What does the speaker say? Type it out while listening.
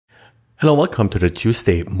Hello, welcome to the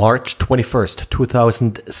Tuesday, March 21st,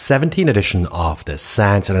 2017 edition of the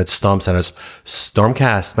SANS Internet Storm Center's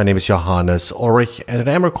Stormcast. My name is Johannes Ulrich and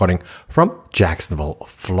I'm recording from Jacksonville,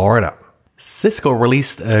 Florida. Cisco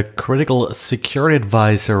released a critical security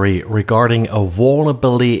advisory regarding a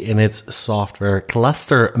vulnerability in its software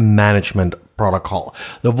cluster management protocol.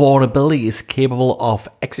 The vulnerability is capable of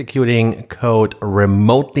executing code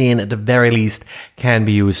remotely and at the very least can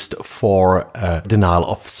be used for a denial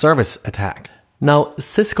of service attack. Now,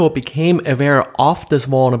 Cisco became aware of this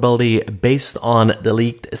vulnerability based on the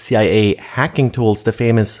leaked CIA hacking tools, the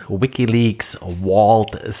famous WikiLeaks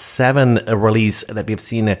Vault 7 release that we've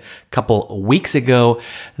seen a couple weeks ago.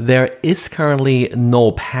 There is currently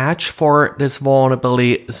no patch for this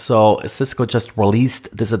vulnerability, so Cisco just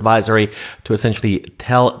released this advisory to essentially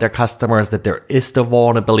tell their customers that there is the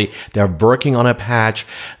vulnerability. They're working on a patch.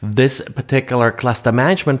 This particular cluster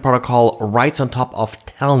management protocol rides on top of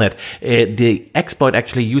Telnet. The exploit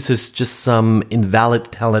actually uses just some invalid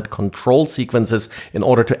Telnet control sequences in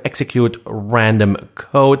order to execute random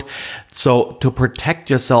code. So to protect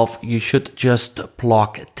yourself, you should just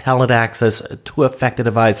block Telnet access to affected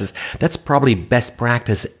devices. That's probably best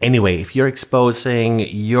practice anyway. If you're exposing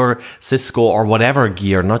your Cisco or whatever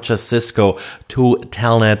gear, not just Cisco, to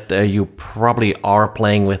Telnet, you probably are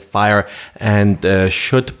playing with fire and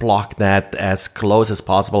should block that as close as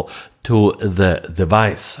possible to the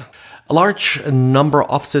device. A large number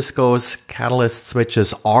of Cisco's Catalyst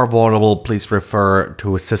switches are vulnerable. Please refer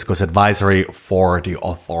to Cisco's advisory for the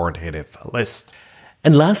authoritative list.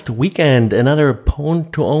 And last weekend, another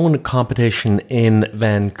Pwn2Own competition in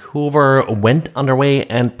Vancouver went underway,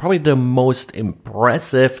 and probably the most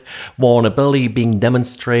impressive vulnerability being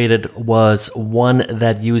demonstrated was one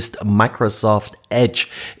that used Microsoft Edge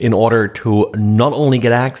in order to not only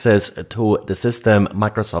get access to the system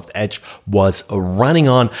Microsoft Edge was running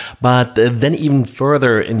on, but then even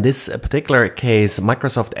further, in this particular case,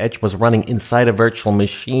 Microsoft Edge was running inside a virtual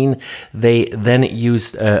machine. They then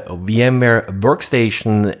used a VMware workstation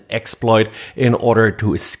exploit in order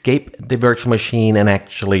to escape the virtual machine and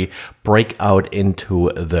actually break out into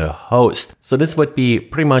the host. So this would be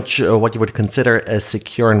pretty much what you would consider a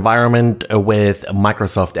secure environment with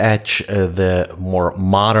Microsoft Edge, the more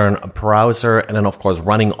modern browser, and then of course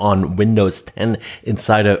running on Windows 10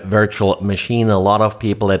 inside a virtual machine. A lot of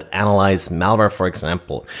people that analyze malware, for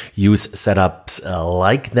example, use setups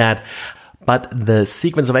like that. But the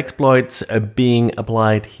sequence of exploits being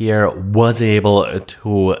applied here was able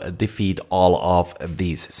to defeat all of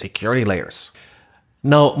these security layers.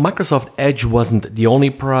 Now, Microsoft Edge wasn't the only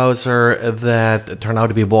browser that turned out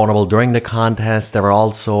to be vulnerable during the contest. There were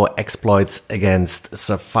also exploits against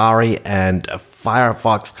Safari and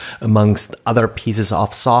Firefox, amongst other pieces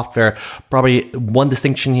of software. Probably one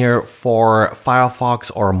distinction here for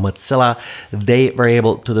Firefox or Mozilla, they were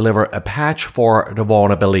able to deliver a patch for the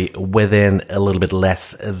vulnerability within a little bit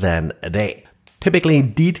less than a day. Typically,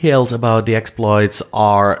 details about the exploits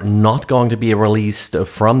are not going to be released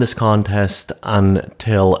from this contest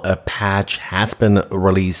until a patch has been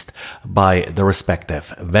released by the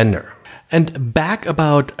respective vendor. And back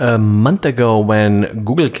about a month ago, when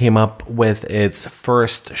Google came up with its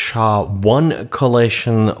first SHA-1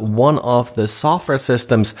 collision, one of the software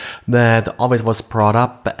systems that always was brought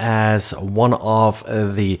up as one of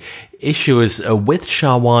the issues with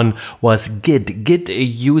SHA-1 was Git. Git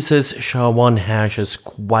uses SHA-1 hashes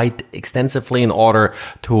quite extensively in order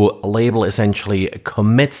to label essentially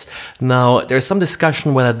commits. Now, there's some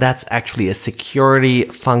discussion whether that's actually a security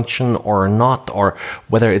function or not, or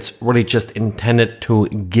whether it's really just intended to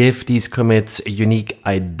give these commits unique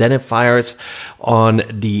identifiers. On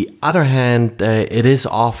the other hand, it is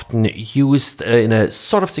often used in a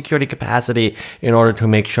sort of security capacity in order to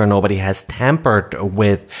make sure nobody has tampered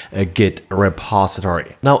with a Git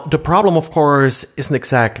repository. Now, the problem, of course, isn't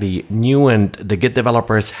exactly new, and the Git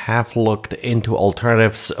developers have looked into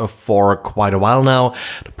alternatives for quite a while now.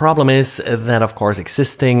 The problem is that, of course,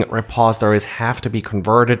 existing repositories have to be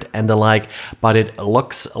converted and the like, but it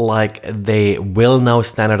looks like they will now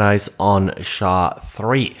standardize on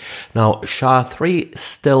SHA-3. Now, SHA-3 is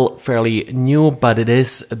still fairly new, but it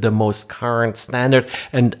is the most current standard,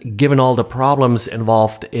 and given all the problems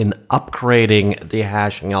involved in upgrading the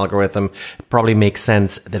hashing algorithm, it probably makes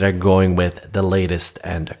sense that they're going with the latest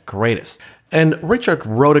and greatest. And Richard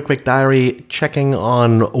wrote a quick diary checking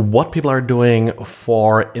on what people are doing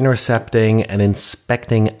for intercepting and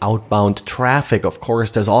inspecting outbound traffic. Of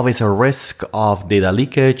course, there's always a risk of data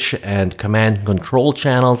leakage and command and control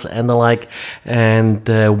channels and the like. And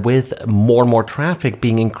with more and more traffic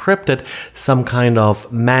being encrypted, some kind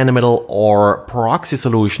of man-in-the-middle or proxy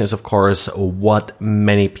solution is, of course, what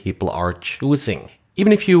many people are choosing.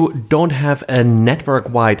 Even if you don't have a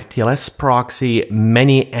network-wide TLS proxy,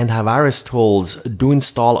 many antivirus tools do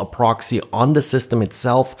install a proxy on the system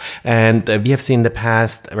itself. And we have seen in the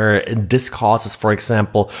past where this causes, for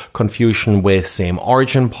example, confusion with same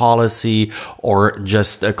origin policy or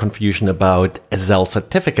just a confusion about SSL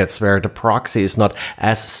certificates, where the proxy is not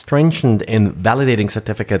as stringent in validating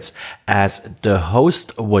certificates as the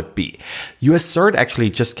host would be. US CERT actually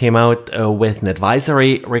just came out with an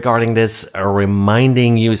advisory regarding this, reminding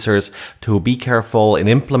users to be careful in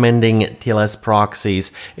implementing TLS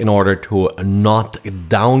proxies in order to not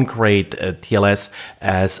downgrade TLS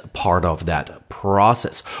as part of that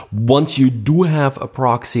process. Once you do have a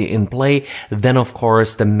proxy in play, then of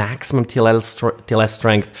course the maximum TLS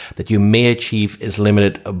strength that you may achieve is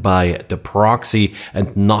limited by the proxy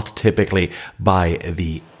and not typically by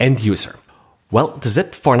the end user. Well, that's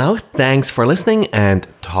it for now. Thanks for listening and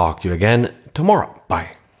talk to you again tomorrow.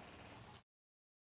 Bye.